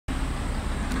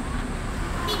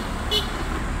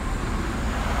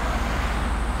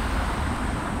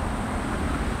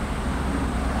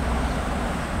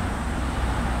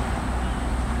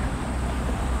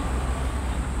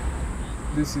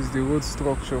this is the road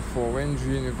structure for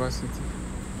Wenzhou University.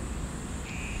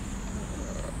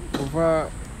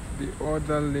 Over the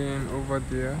other lane over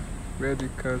there where the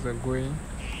cars are going,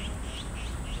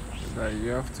 that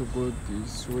you have to go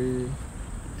this way,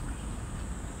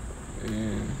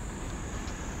 and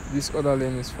this other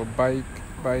lane is for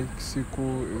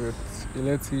bicycle,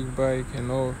 electric bike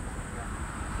and all.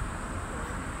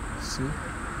 See?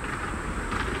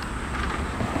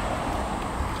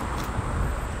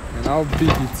 And how big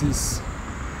it is.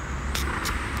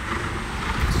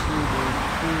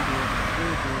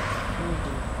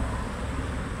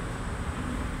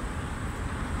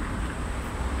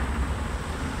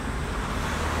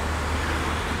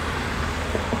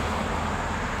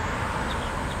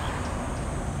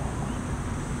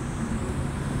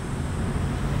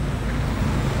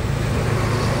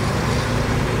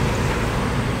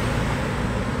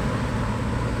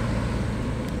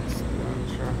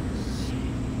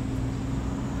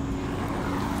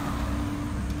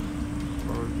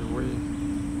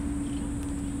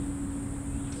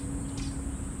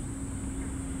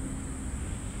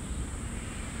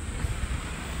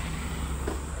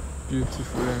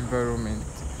 Beautiful environment.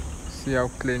 See how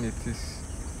clean it is.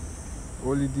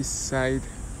 Only this side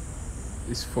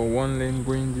is for one lane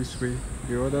going this way.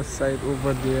 The other side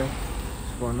over there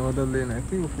is for another lane. I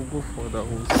think if we go for the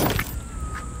whole side.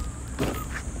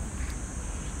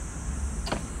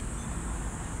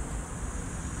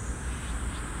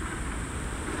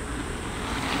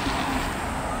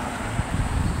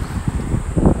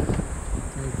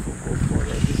 If we go for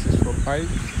that, this is for bike.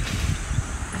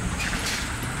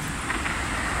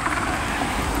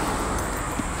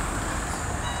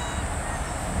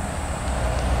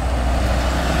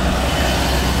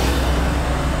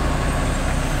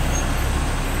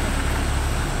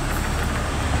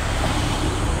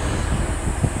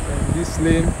 This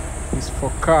lane is for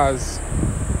cars.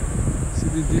 See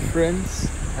the difference?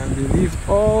 And they leave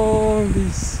all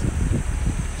this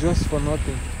just for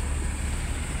nothing.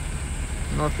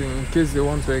 Nothing. In case they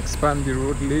want to expand the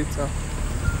road later,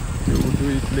 they will do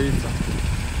it later.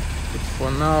 But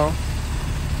for now,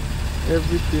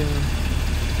 everything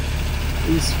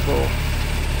is for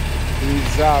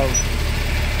reserve.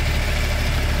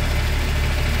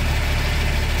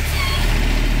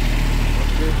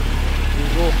 Okay, we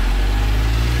go.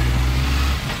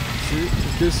 In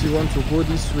case you want to go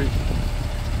this way,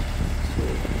 so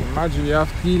imagine you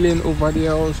have 3 lanes over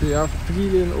there, also you have 3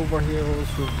 lanes over here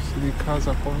also. See the cars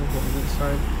are coming from this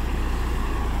side,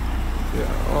 they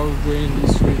are all going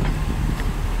this way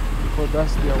because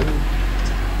that's their way,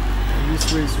 and this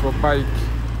way is for bike.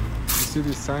 You see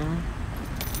the sign?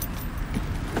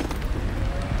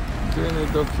 Doing a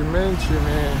documentary,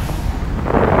 man.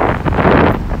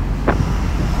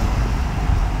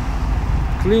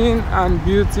 Clean and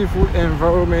beautiful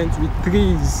environment with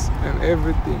trees and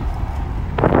everything.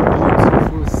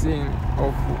 Beautiful scene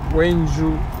of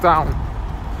Wenzhou town.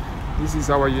 This is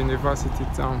our university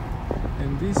town,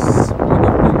 and this one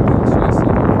of the buildings you see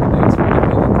over there is for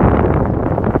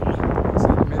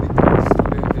the medical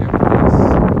student there.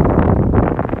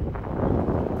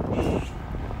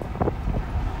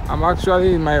 I'm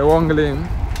actually in my wrong lane.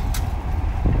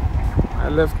 I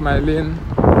left my lane.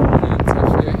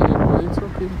 It's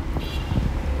okay.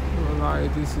 No lie,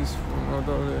 this is from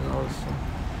another lane also.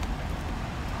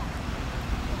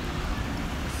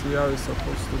 See how it's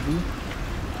supposed to be.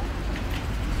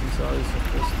 This is how it's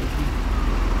supposed to be.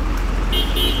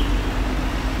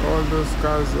 All those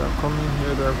cars that are coming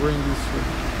here, they are going this way.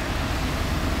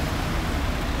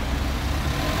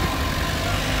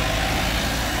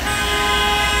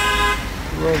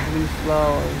 Lovely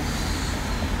flowers.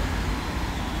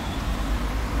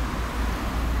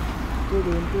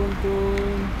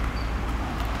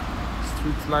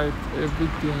 Street light,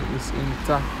 everything is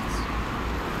intact.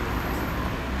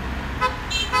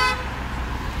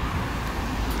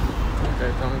 I think I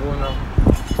can go now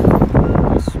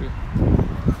this way.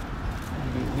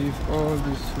 They leave all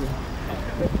this way.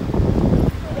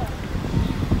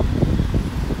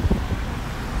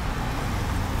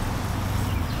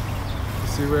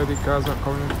 See where the cars are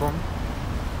coming from?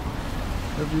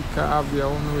 Every car have their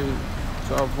own way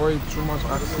to avoid too much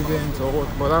accidents or what.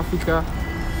 But Africa,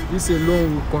 this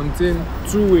alone will contain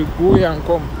 2-way, go and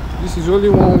come. This is only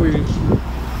 1 way.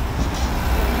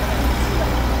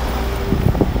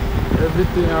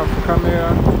 Everything have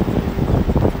camera.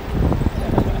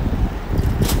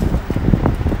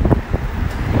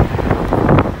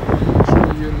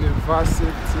 Wenzhou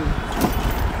University.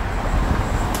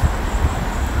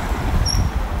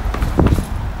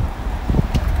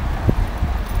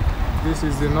 This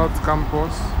is the North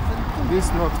Campus.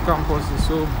 This North Campus is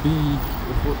so big.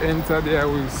 If we enter there,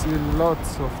 we see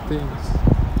lots of things.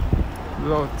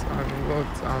 Lots and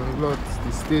lots and lots.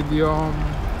 The stadium.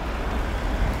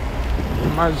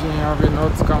 Imagine having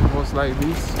North Campus like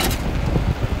this.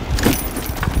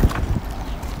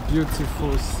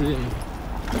 Beautiful scene.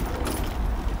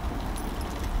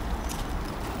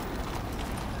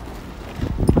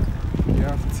 You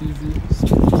have TV,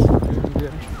 screen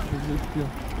there, everything.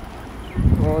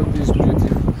 All this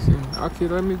beautiful scene. Okay,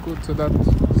 let me go to that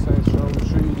side so I will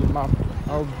show you the map,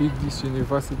 how big this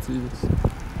university is.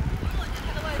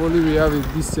 If only we have a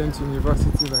decent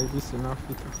university like this in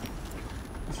Africa.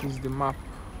 This is the map.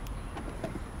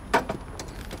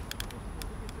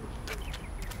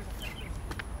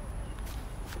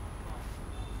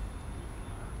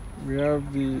 We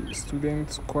have the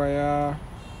student choir,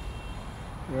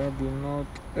 we have the north,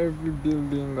 every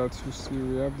building that you see,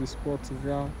 we have the sports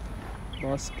ground,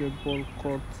 basketball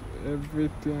court,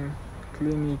 everything,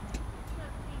 clinic,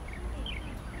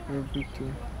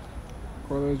 everything.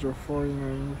 College of Foreign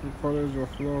and College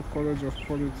of Law, College of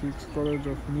Politics, College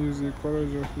of Music,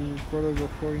 College of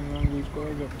Foreign Language,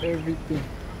 College of everything.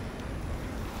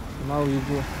 Now we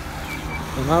go.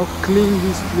 And now clean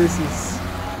these places.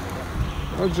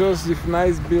 Not just a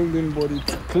nice building, but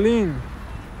it's clean.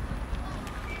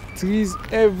 Trees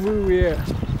everywhere.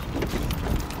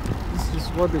 This is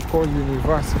what they call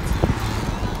university.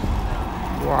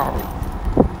 Wow.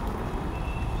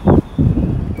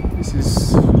 This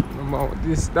is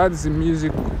that's the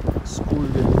music school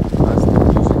there. That's the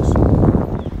music school.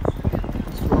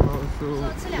 This one also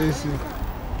is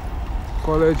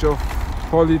College of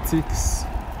Politics.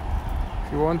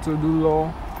 If you want to do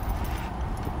law,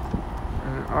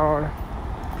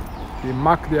 they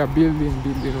mark their building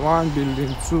 1,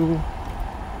 building 2.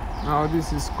 Now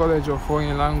this is College of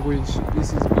Foreign Language.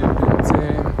 This is building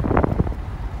 10.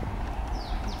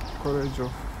 College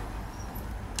of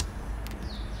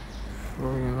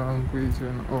Foreign Language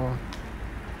and all.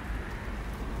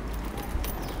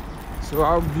 So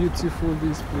how beautiful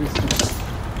this place is.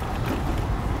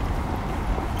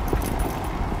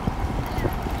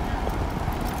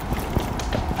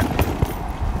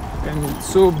 And it's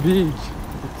so big.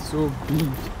 It's so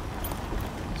big.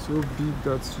 So big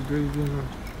that you don't even know.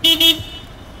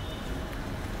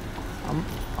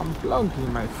 I'm vlogging,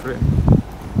 my friend.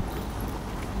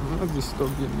 I'm not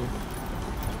disturbing you.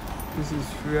 This is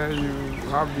where you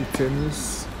have the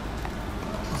tennis.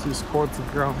 This is sports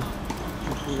ground.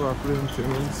 People who are playing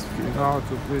tennis, if you know how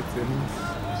to play tennis,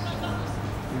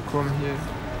 you come here,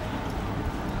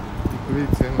 you play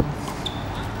tennis.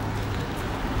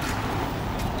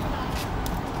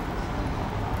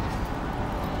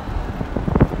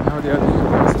 Now they are doing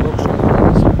construction.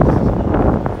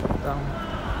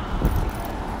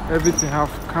 Everything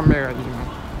have camera, you know.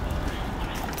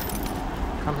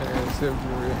 Camera is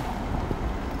everywhere.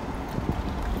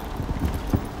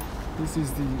 This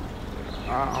is the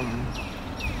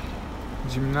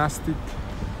gymnastic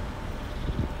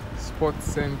sports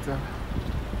center.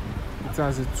 It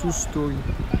has a 2-story,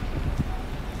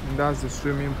 and that's the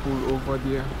swimming pool over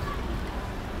there.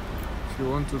 If you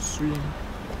want to swim,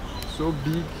 so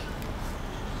big.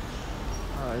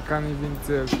 I can't even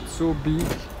tell. It's so big.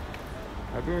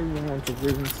 I don't even want to go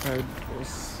inside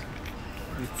because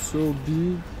it's so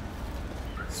big.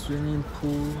 Swimming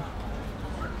pool.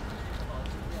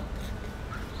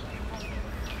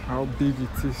 How big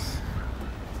it is.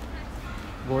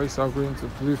 Boys are going to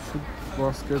play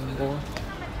basketball.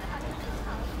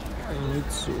 And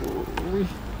it's so.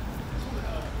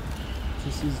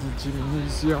 This is the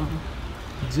gymnasium.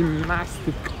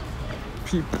 Gymnastic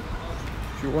people.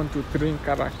 If you want to train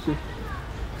karate.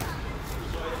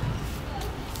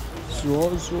 So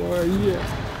also here.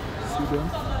 See them?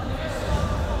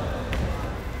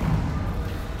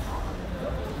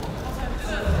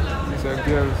 These are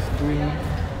girls doing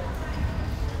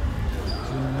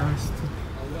gymnastics.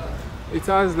 It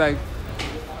has like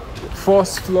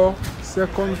 1st floor,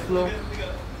 2nd floor,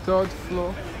 3rd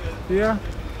floor. Yeah,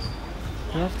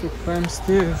 you have to climb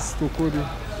stairs to go there.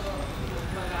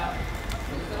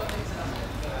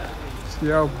 See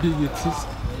how big it is.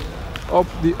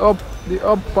 The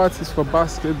up part is for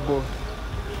basketball.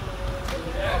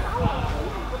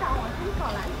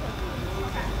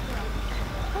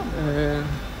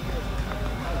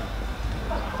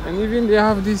 And even they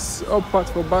have this up part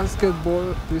for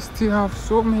basketball. They still have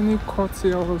so many courts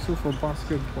here also for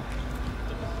basketball.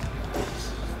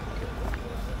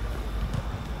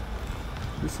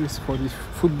 This is for the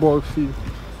football field.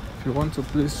 If you want to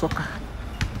play soccer.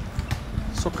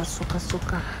 Soccer.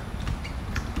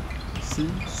 See,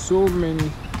 so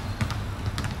many.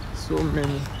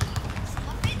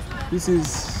 This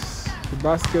is the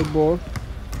basketball,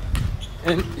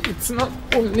 and it's not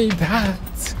only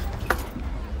that.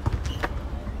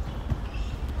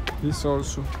 This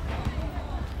also.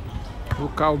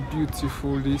 Look how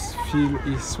beautiful this field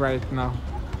is right now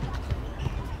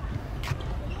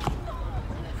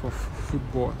for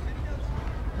football,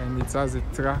 and it has a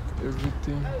track,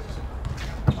 everything,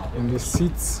 and the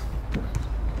seats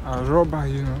are rubber,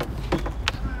 you know.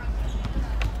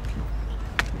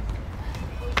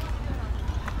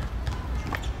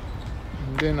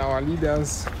 And then our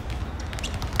leaders,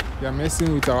 they are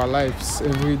messing with our lives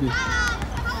every day.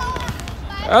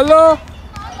 Hello,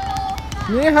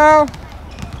 ni hao.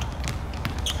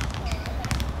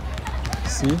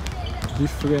 See,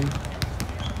 different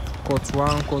court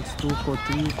 1, court 2, court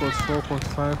 3, court 4, court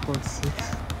 5, court 6.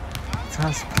 It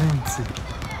has plenty.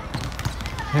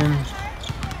 And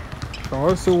if I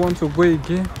also want to go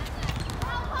again,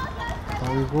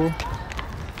 I will go.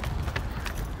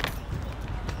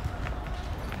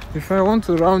 If I want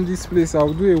to round this place,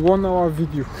 I'll do a 1-hour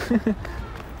video.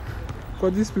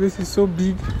 Because this place is so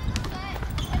big.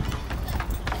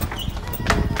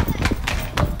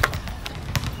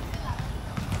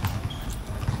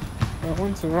 I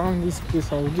want to round this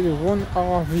place, I will do a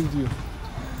 1-hour video.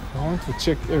 I want to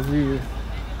check everywhere.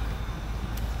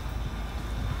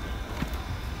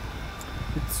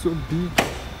 It's so big,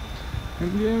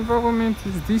 and the environment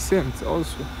is decent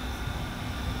also.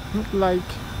 Not like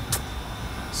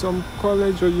some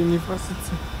college or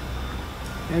university.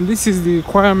 And this is the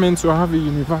requirement to have a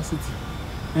university.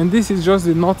 And this is just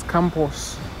the North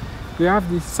Campus. They have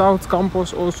the South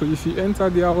Campus also. If you enter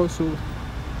there also,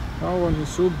 that one is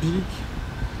so big.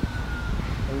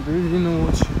 I don't even know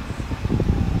what you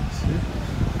see.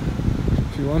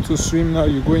 If you want to swim now,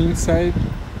 you go inside.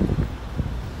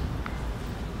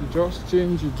 You just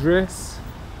change your dress.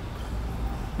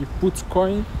 You put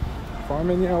coin for how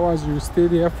many hours you stay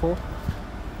there for.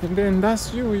 And then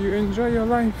that's you enjoy your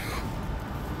life.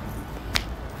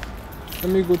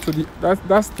 Let me go to the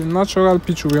that's the natural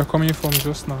pitch we are coming from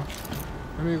just now.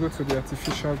 Let me go to the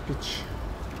artificial pitch.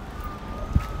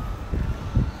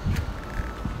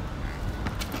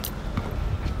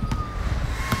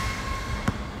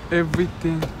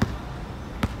 Everything,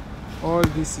 all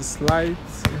this is light.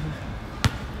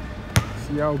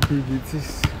 See how big it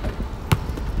is.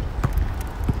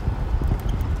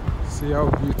 See how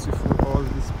beautiful all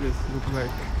this place look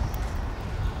like.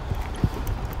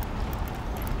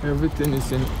 Everything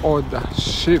is in order,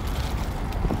 shape.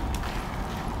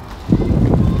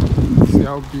 See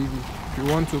how big it is. If you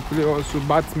want to play also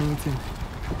badminton,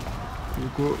 you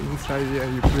go inside here,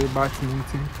 you play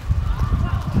badminton.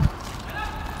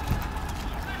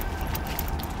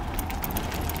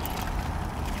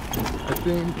 I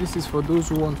think this is for those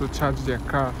who want to charge their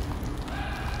car.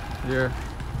 Yeah,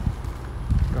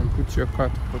 you can put your car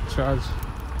for charge.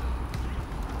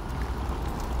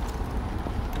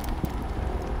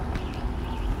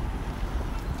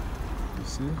 You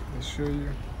see, I'll show you.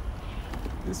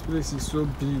 This place is so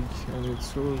big and it's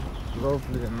so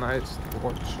lovely and nice to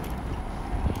watch.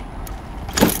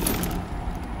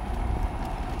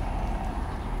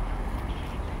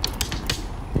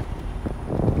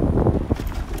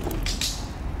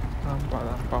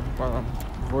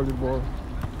 Volleyball.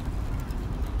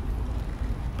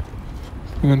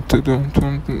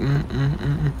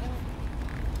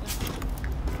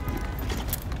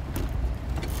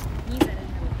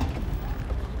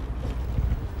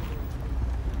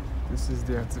 This is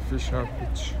the artificial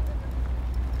pitch.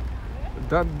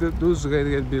 Those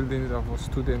red buildings are for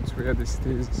students where they stay.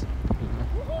 You know.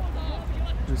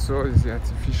 This all is the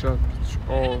artificial pitch.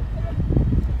 All.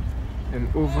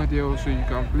 And over there also you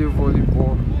can play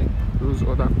volleyball. Those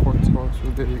other courts also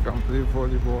there you can play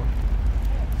volleyball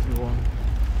if you want.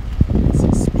 This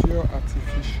is pure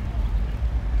artificial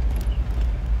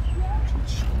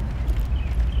pitch.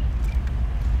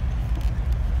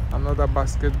 Another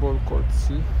basketball court,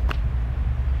 see?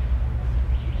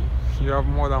 You have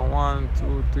more than 1,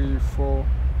 2, 3, 4.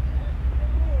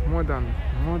 More than.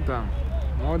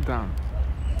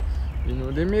 You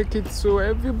know, they make it so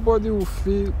everybody will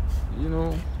feel, you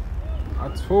know,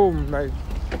 at home, like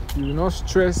you will not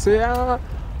stress, say,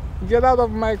 get out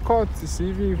of my court. You see,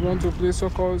 if you want to play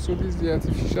soccer also, this is the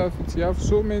artificial pitch. You have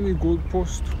so many goal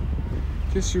posts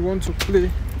in case you want to play.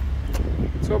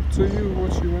 It's up to you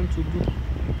what you want to do.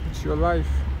 It's your life.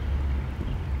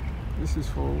 This is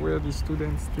for where the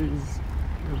student stays.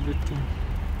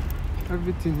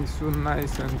 Everything is so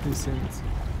nice and decent.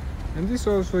 And this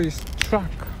also is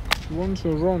track. You want to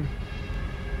run,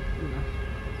 you know.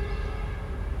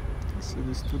 See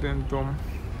the student dorm.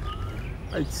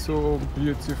 It's so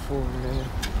beautiful, man.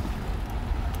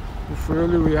 If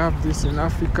really we have this in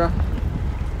Africa,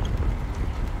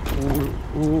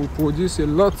 we will produce a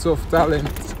lot of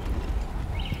talent.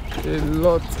 A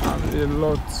lot and a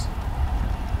lot.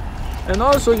 And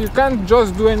also you can't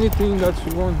just do anything that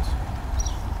you want.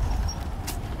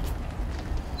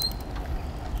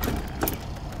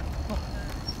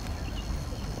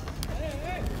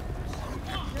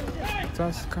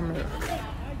 That's camera.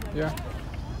 Yeah.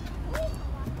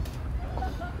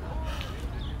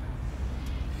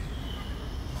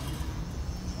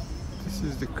 This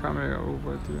is the camera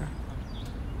over there.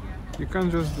 You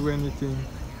can't just do anything.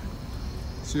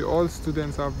 See, all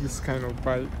students have this kind of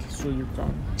bike, so you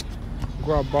can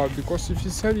go about, because if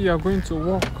you said you are going to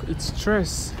walk, it's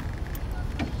stress.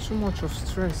 Too much of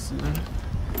stress, you know.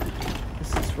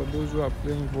 This is for those who are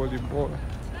playing volleyball.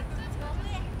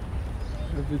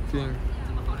 Everything.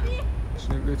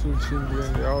 Little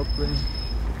children, they are all playing.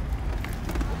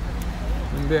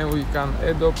 And then we can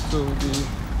head up to the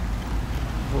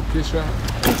vocation.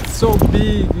 It's so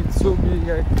big, like, it's so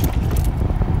big.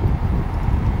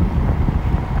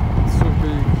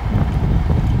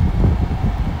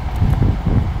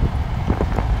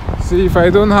 See, if I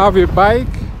don't have a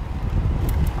bike,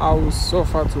 I will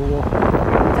suffer to walk.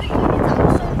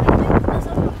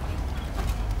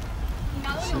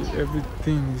 See,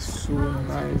 everything is so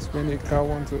nice. When a car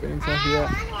wants to enter here,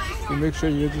 you make sure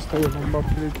you register your number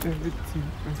plate, everything.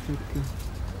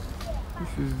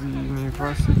 This is the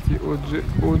University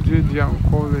Ojejian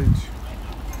College.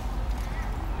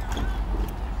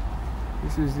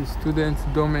 This is the student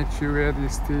dormitory where they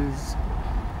stays.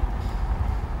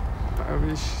 I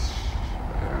wish.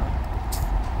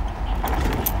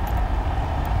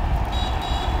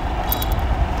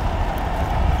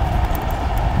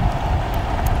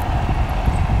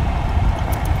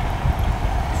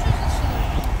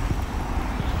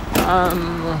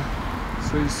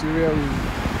 So you see where we.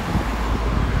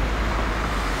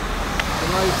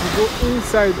 Now if you go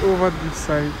inside over this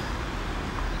side,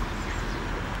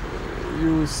 you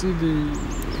will see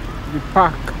the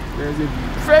park. There's a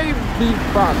very big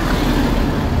park.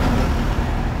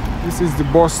 This is the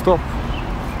bus stop.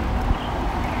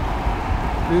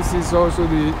 This is also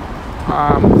the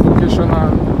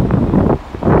vocational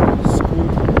school.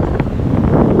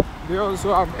 They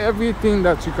also have everything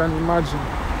that you can imagine.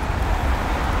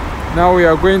 Now we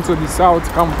are going to the south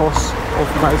campus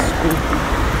of my school.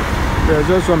 We are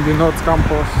just from the north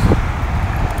campus.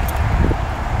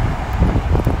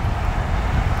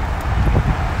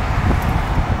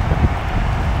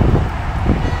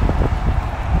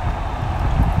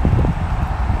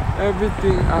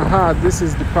 Everything, this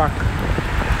is the park.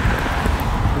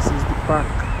 This is the park.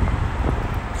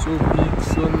 So big,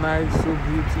 so nice, so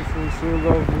beautiful, so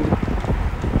lovely.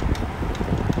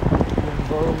 The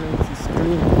environment is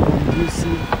clean,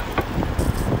 conducive.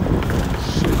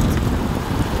 Shit.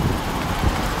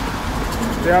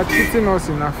 They are treating us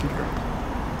in Africa.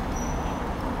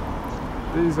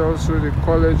 This is also the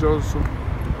college also.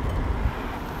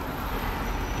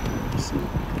 See.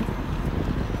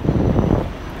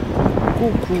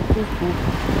 Cool.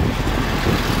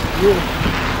 Yeah.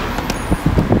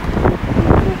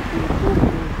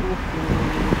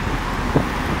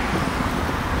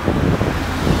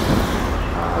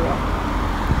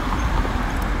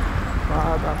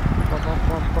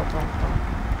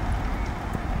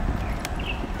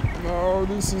 No,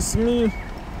 this is me.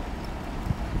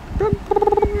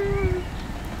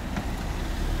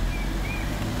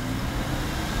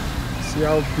 See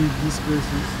how big this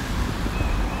place is.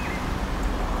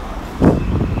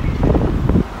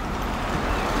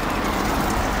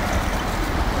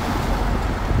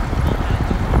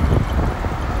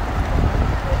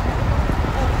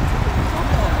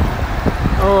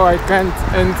 Oh, I can't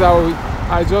enter.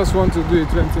 I just want to do a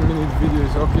 20-minute video.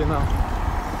 It's okay now.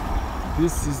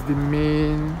 This is the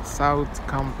main south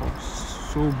campus.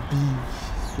 So big.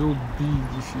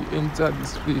 If you enter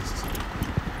this place,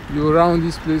 you're around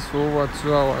this place for over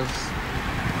 2 hours.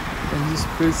 And this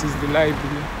place is the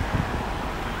library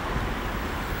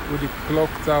with the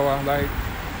clock tower. Like,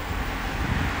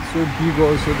 so big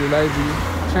also the library.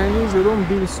 Chinese, they don't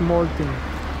build small things.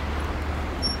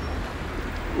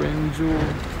 Wenzhou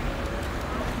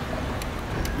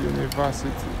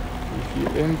University. If you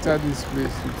enter this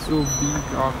place, it's so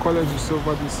big. Our college is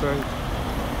over this side.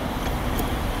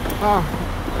 I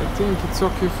think it's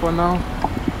okay for now.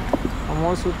 I'm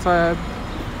also tired.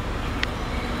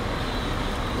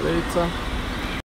 Later.